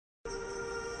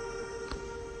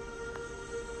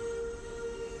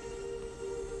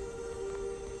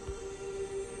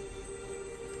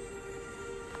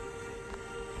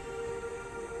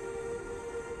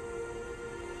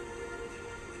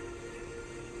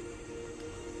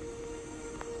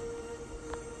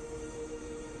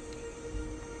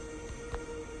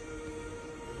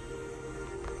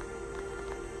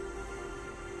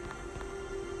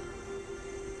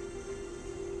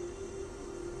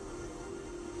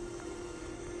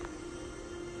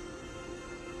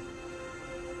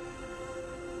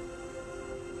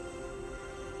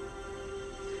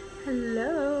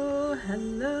Hello,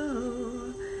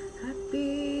 hello,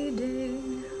 happy day.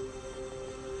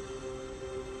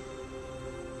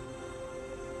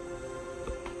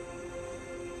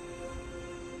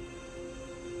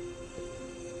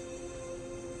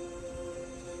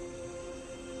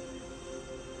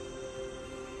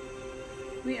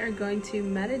 We are going to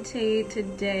meditate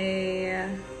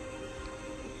today.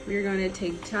 We are going to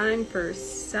take time for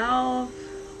self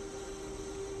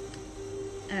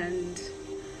and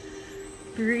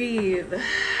breathe.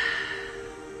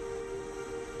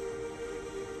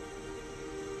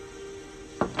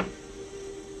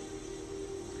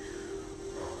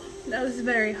 That was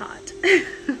very hot.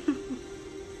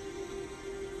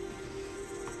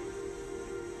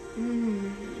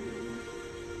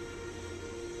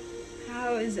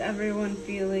 How is everyone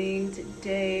feeling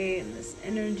today in this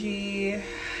energy?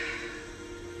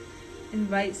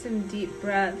 Invite some deep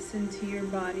breaths into your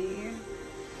body,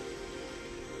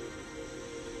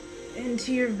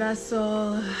 into your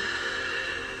vessel.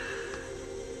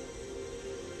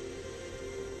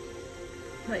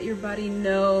 Let your body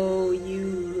know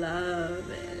you love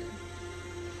it.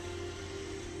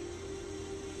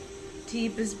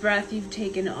 Deepest breath you've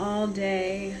taken all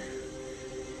day.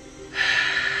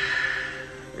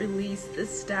 Release the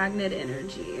stagnant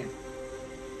energy.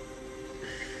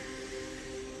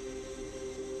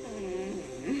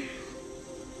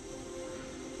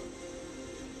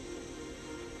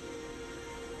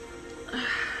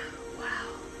 Wow.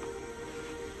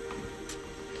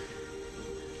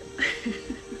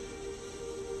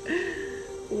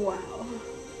 Wow.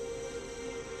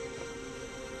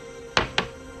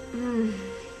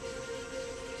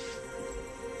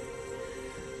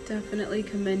 Definitely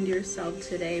commend yourself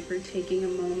today for taking a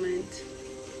moment.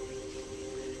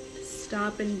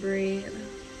 Stop and breathe.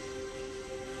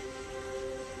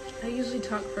 I usually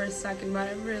talk for a second, but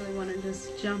I really want to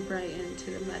just jump right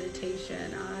into the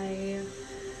meditation. I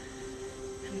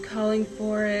am calling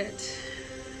for it.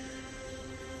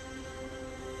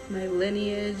 My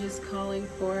lineage is calling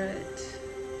for it.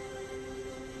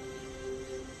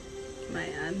 My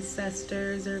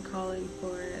ancestors are calling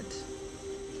for it.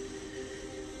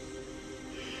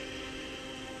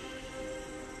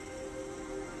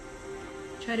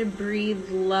 Try to breathe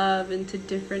love into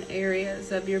different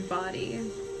areas of your body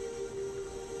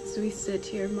as we sit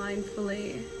here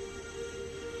mindfully.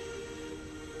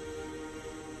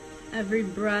 Every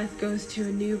breath goes to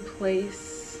a new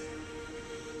place.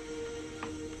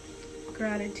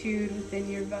 Gratitude within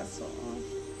your vessel.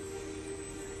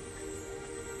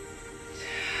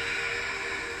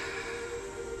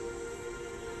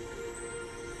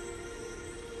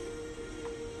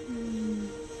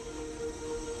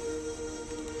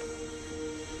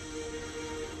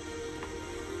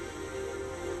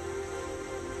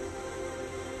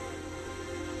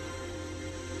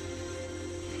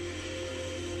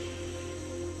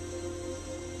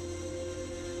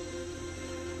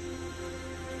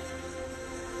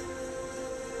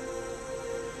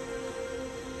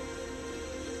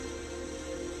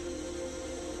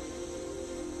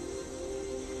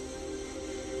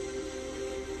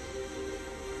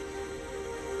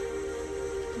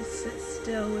 Sit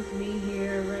still with me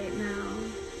here right now.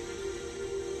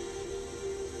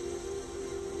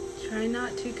 Try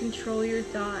not to control your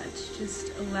thoughts,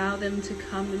 just allow them to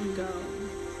come and go.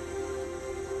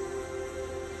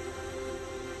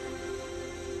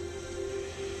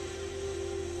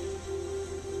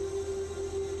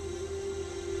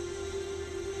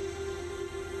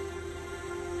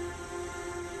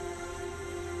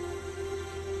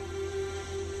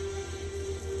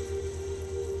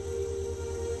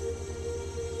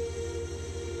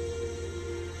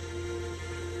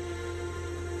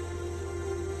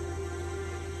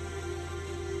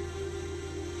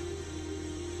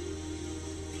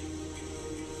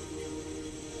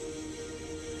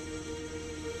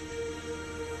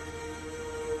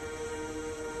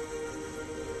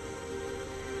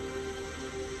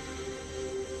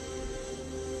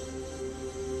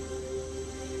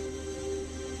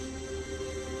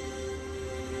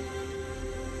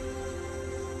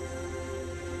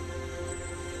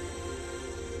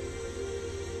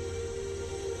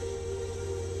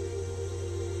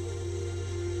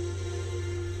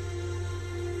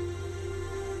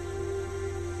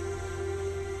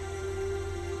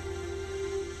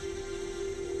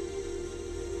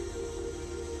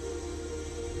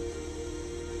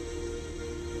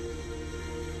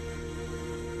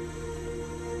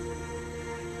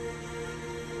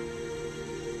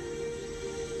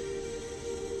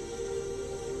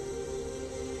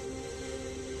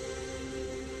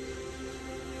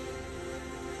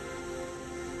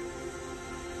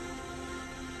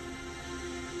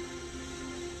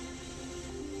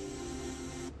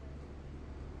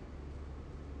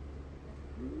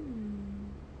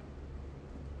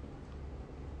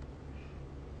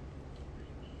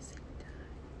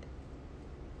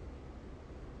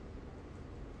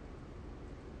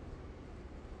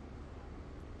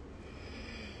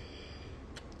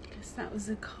 That was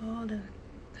a call to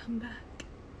come back.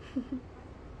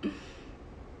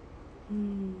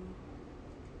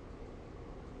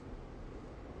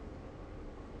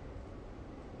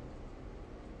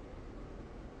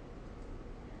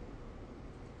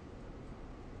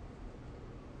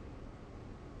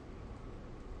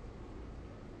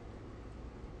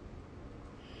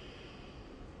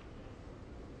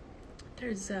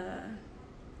 There's a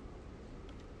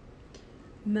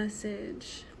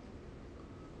message,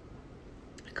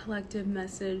 collective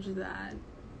message that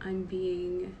I'm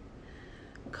being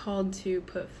called to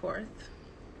put forth.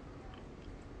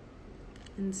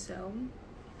 And so,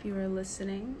 if you are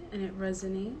listening and it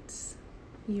resonates,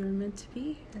 you are meant to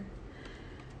be here.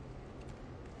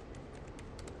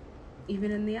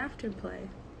 Even in the afterplay.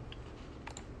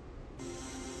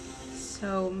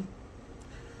 So,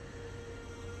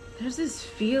 there's this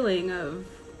feeling of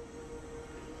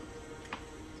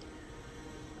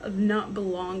not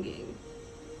belonging.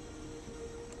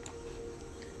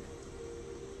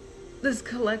 This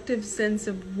collective sense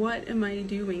of, what am I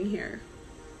doing here?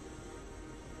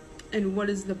 And what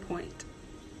is the point?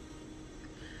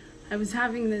 I was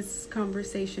having this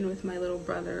conversation with my little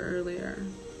brother earlier.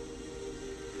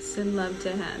 Send love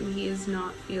to him. He is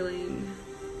not feeling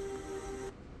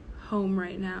home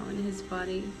right now in his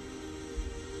body.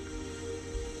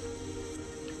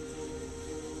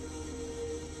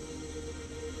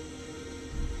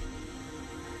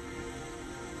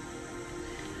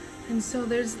 And so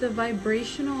there's the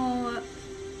vibrational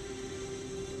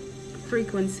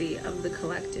frequency of the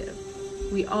collective.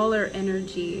 We all are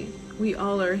energy. We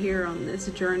all are here on this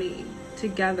journey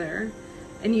together.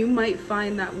 And you might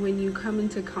find that when you come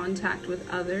into contact with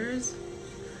others,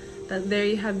 that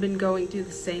they have been going through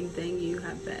the same thing you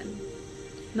have been.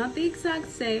 Not the exact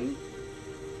same.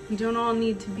 We don't all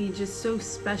need to be just so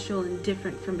special and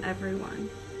different from everyone.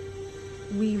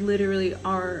 We literally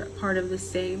are part of the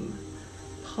same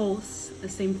pulse, the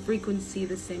same frequency,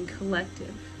 the same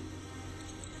collective.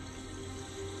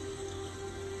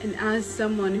 And as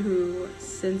someone who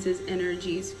senses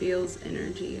energies, feels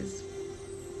energies,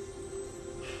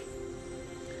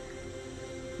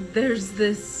 there's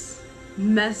this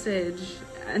message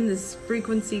and this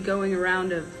frequency going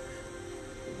around of,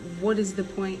 what is the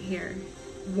point here?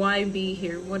 Why be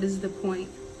here? What is the point?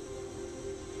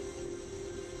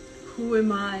 Who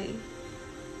am I?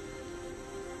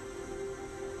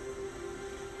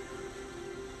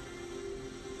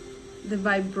 The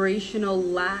vibrational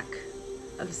lack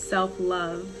of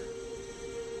self-love,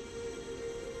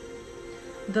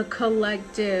 the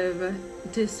collective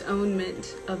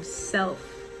disownment of self,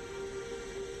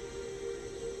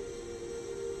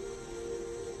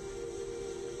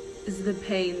 is the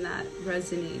pain that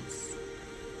resonates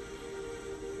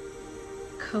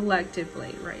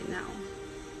collectively right now.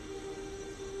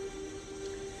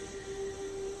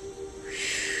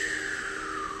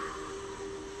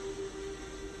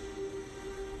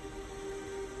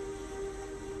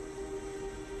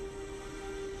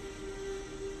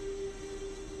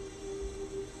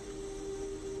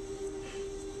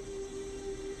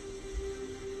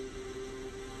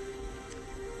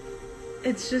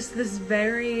 It's just this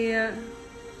very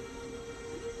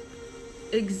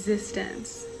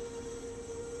existence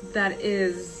that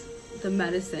is the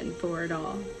medicine for it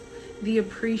all. The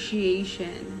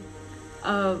appreciation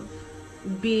of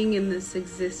being in this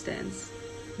existence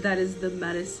that is the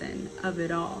medicine of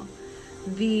it all.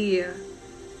 The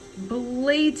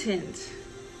blatant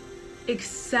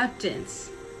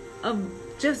acceptance of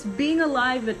just being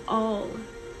alive at all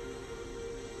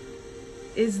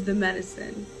is the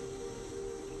medicine.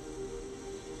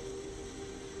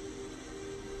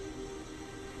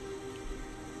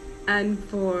 And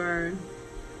for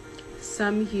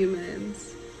some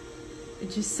humans,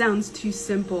 it just sounds too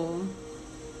simple.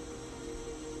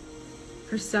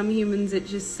 For some humans, it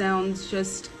just sounds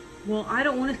just, well, I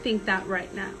don't want to think that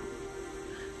right now.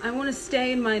 I want to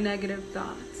stay in my negative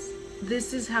thoughts.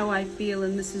 This is how I feel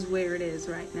and this is where it is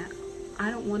right now. I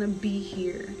don't want to be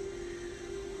here.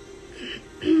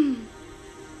 And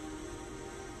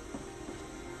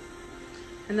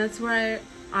that's why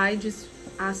I just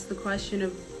ask the question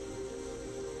of,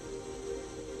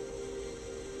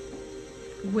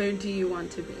 where do you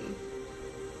want to be?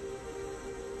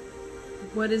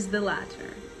 What is the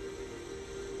latter?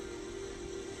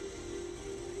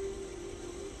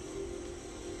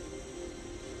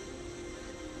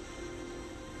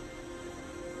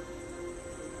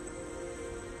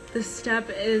 The step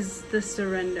is the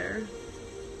surrender.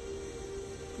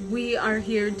 We are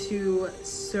here to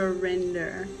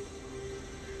surrender.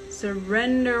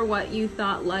 Surrender what you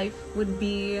thought life would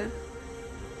be.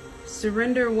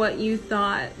 Surrender what you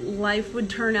thought life would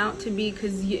turn out to be,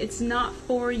 because it's not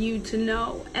for you to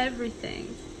know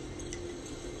everything.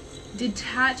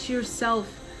 Detach yourself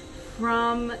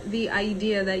from the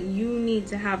idea that you need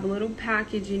to have a little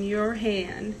package in your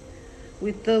hand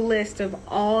with the list of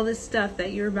all the stuff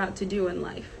that you're about to do in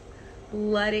life.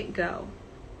 Let it go.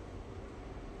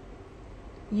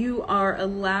 You are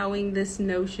allowing this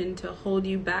notion to hold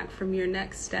you back from your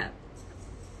next step.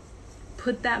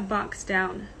 Put that box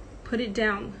down. Put it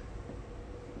down.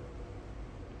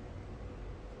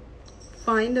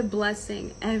 Find a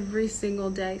blessing every single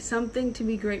day, something to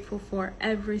be grateful for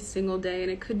every single day.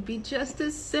 And it could be just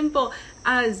as simple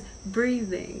as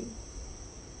breathing,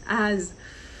 as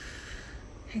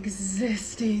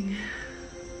existing,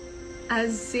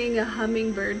 as seeing a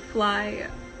hummingbird fly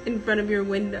in front of your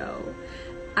window,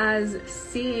 as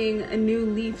seeing a new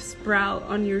leaf sprout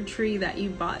on your tree that you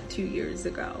bought 2 years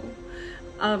ago,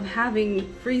 of having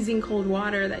freezing cold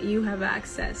water that you have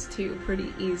access to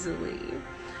pretty easily,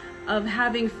 of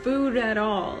having food at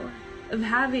all, of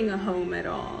having a home at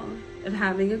all, of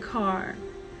having a car,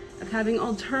 of having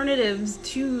alternatives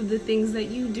to the things that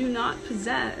you do not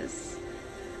possess,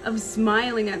 of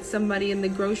smiling at somebody in the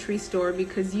grocery store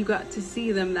because you got to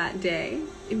see them that day.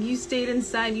 If you stayed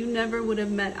inside, you never would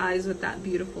have met eyes with that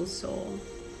beautiful soul.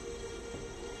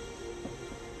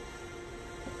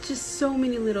 Just so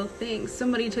many little things.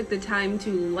 Somebody took the time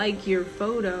to like your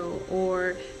photo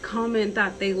or comment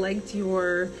that they liked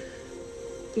your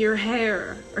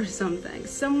hair or something.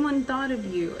 Someone thought of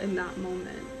you in that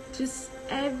moment. Just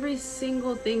every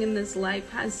single thing in this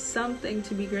life has something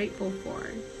to be grateful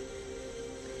for.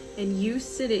 And you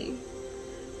sitting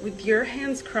with your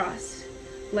hands crossed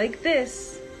like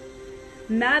this,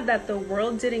 mad that the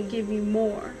world didn't give you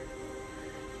more,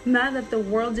 mad that the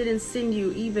world didn't send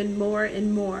you even more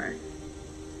and more,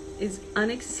 is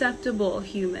unacceptable,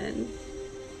 human.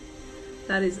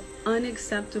 That is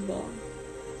unacceptable.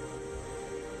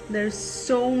 There's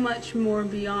so much more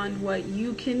beyond what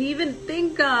you can even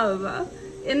think of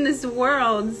in this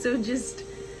world. So just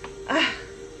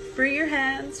free your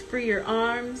hands, free your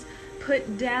arms,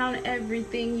 put down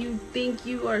everything you think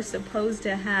you are supposed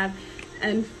to have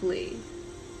and flee.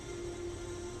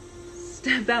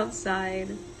 Step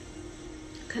outside.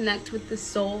 Connect with the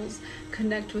souls,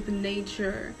 connect with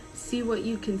nature, see what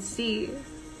you can see.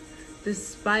 The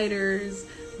spiders,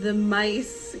 the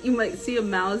mice, you might see a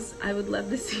mouse. I would love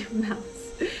to see a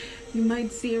mouse. You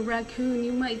might see a raccoon,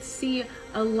 you might see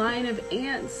a line of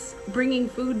ants bringing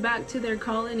food back to their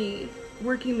colony,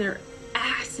 working their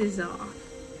asses off.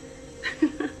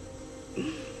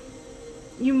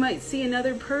 You might see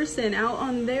another person out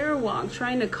on their walk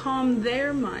trying to calm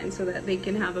their mind so that they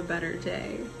can have a better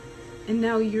day. And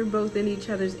now you're both in each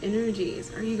other's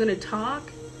energies. Are you going to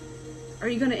talk? Are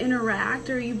you going to interact?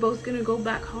 Or are you both going to go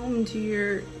back home to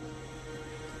your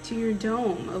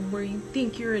dome of where you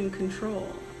think you're in control?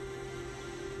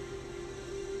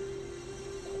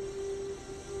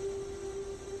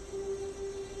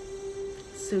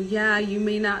 So yeah, you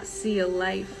may not see a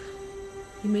life.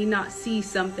 You may not see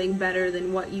something better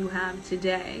than what you have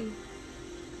today.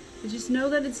 But just know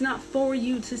that it's not for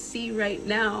you to see right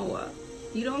now.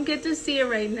 You don't get to see it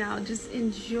right now. Just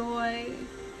enjoy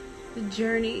the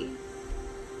journey.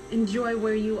 Enjoy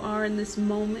where you are in this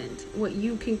moment, what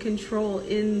you can control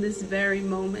in this very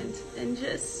moment, and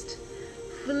just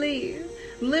flee.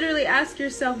 Literally ask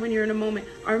yourself when you're in a moment,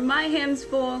 are my hands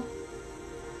full?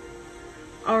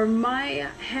 Are my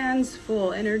hands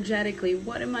full energetically?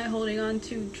 What am I holding on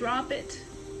to? Drop it.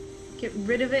 Get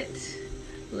rid of it.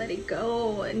 Let it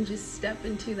go and just step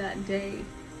into that day.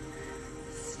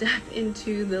 Step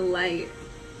into the light.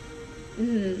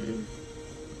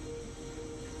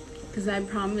 Because I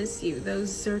promise you,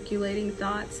 those circulating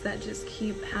thoughts that just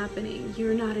keep happening.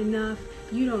 You're not enough.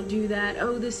 You don't do that.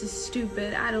 Oh, this is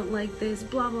stupid. I don't like this.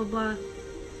 Blah, blah, blah.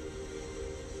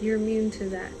 You're immune to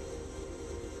that.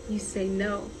 You say,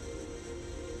 no.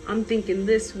 I'm thinking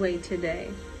this way today.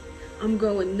 I'm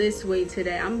going this way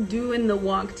today. I'm doing the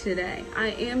walk today. I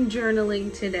am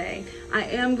journaling today. I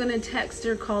am going to text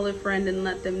or call a friend and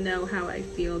let them know how I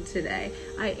feel today.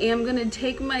 I am going to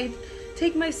take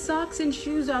my socks and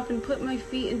shoes off and put my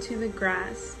feet into the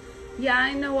grass. Yeah,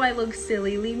 I know I look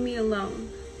silly. Leave me alone.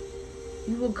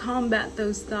 You will combat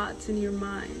those thoughts in your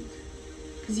mind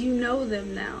because you know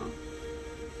them now.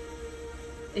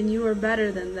 And you are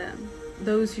better than them.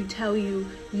 those who tell you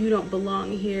you don't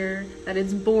belong here, that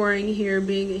it's boring here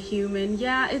being a human.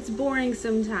 Yeah, it's boring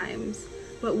sometimes,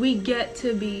 but we get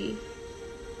to be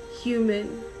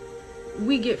human.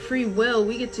 We get free will.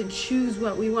 We get to choose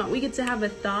what we want. We get to have a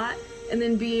thought and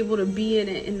then be able to be in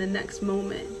it in the next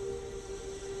moment.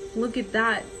 Look at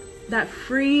that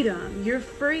freedom. You're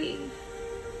free.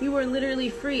 You are literally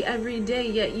free every day,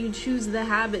 yet you choose the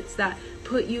habits that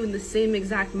put you in the same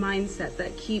exact mindset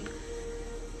that keep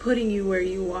putting you where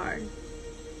you are.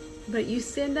 But you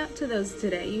stand up to those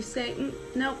today. You say,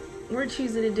 nope, we're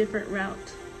choosing a different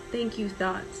route. Thank you,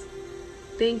 thoughts.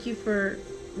 Thank you for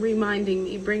reminding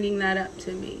me, bringing that up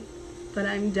to me. But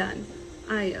I'm done.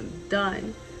 I am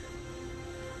done.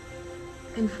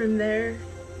 And from there,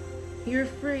 you're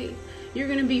free. You're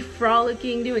going to be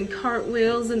frolicking, doing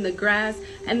cartwheels in the grass,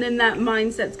 and then that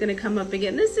mindset's going to come up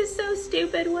again. This is so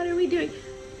stupid. What are we doing?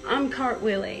 I'm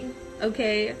cartwheeling,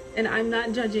 okay? And I'm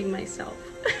not judging myself.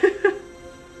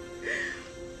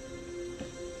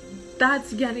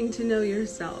 That's getting to know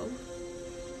yourself.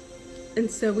 And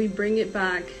so we bring it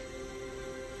back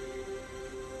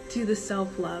to the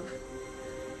self-love.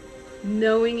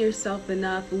 Knowing yourself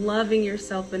enough, loving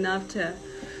yourself enough to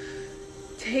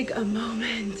take a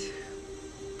moment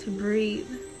to breathe.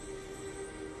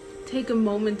 Take a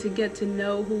moment to get to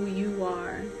know who you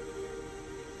are.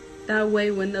 That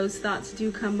way when those thoughts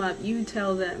do come up, you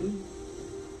tell them.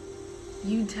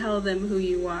 You tell them who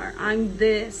you are. I'm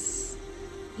this.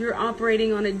 You're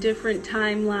operating on a different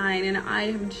timeline and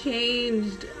I have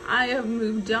changed. I have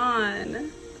moved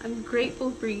on. I'm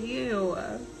grateful for you.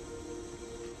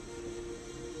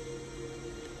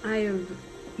 I have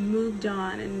moved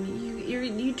on, and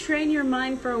you train your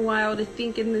mind for a while to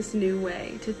think in this new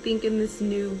way, to think in this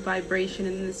new vibration,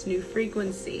 in this new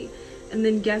frequency, and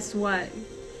then guess what?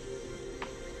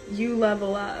 You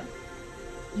level up.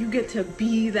 You get to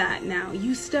be that now.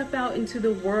 You step out into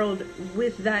the world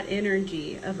with that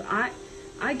energy of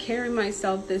I carry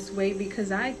myself this way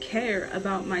because I care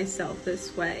about myself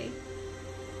this way.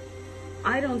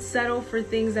 I don't settle for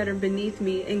things that are beneath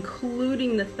me,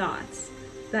 including the thoughts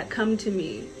that come to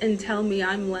me and tell me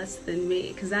I'm less than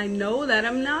me, because I know that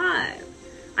I'm not.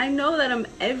 I know that I'm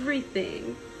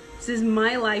everything. This is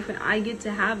my life and I get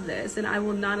to have this, and I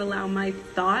will not allow my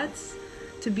thoughts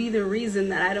to be the reason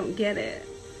that I don't get it.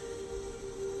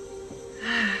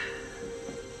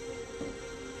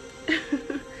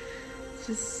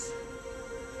 Just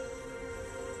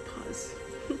pause.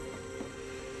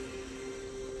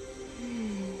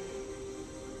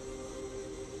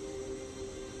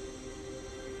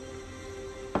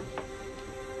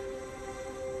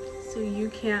 So you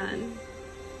can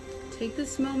take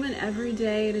this moment every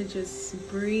day to just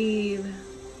breathe.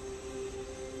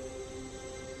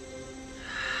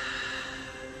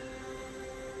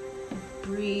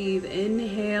 Breathe.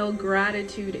 Inhale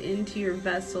gratitude into your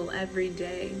vessel every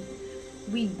day.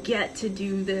 We get to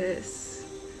do this.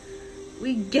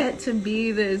 We get to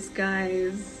be this,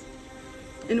 guys.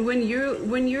 And when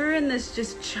you're in this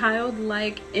just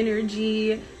childlike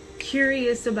energy,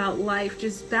 curious about life,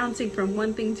 just bouncing from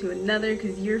one thing to another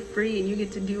because you're free and you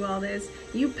get to do all this,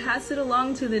 you pass it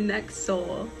along to the next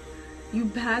soul. You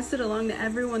pass it along to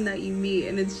everyone that you meet,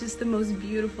 and it's just the most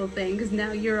beautiful thing, because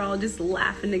now you're all just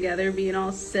laughing together, being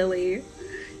all silly.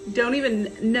 You don't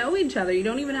even know each other. You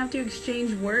don't even have to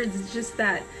exchange words. It's just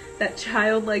that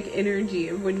childlike energy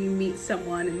of when you meet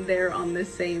someone and they're on the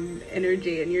same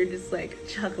energy and you're just like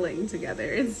chuckling together.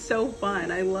 It's so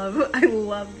fun. I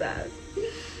love that.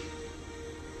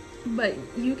 But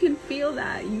you can feel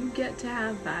that. You get to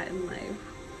have that in life.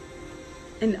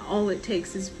 And all it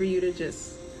takes is for you to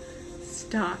just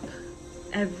stop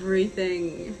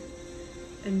everything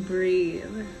and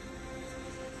breathe.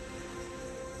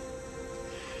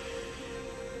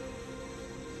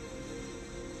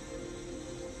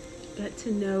 Get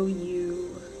to know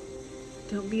you.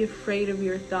 Don't be afraid of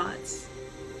your thoughts.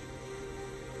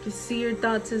 Just see your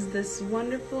thoughts as this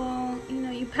wonderful,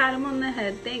 you pat them on the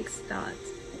head. Thanks, thoughts.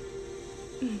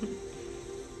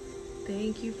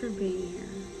 Thank you for being here.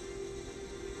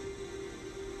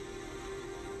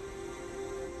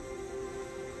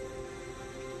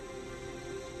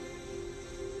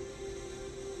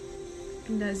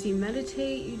 And as you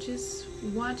meditate, you just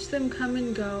watch them come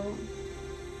and go.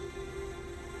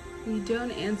 You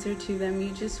don't answer to them,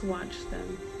 you just watch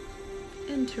them.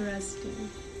 Interesting.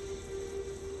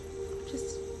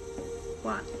 Just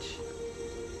watch.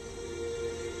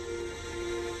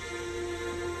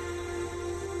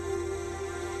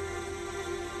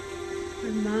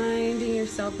 Reminding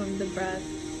yourself of the breath.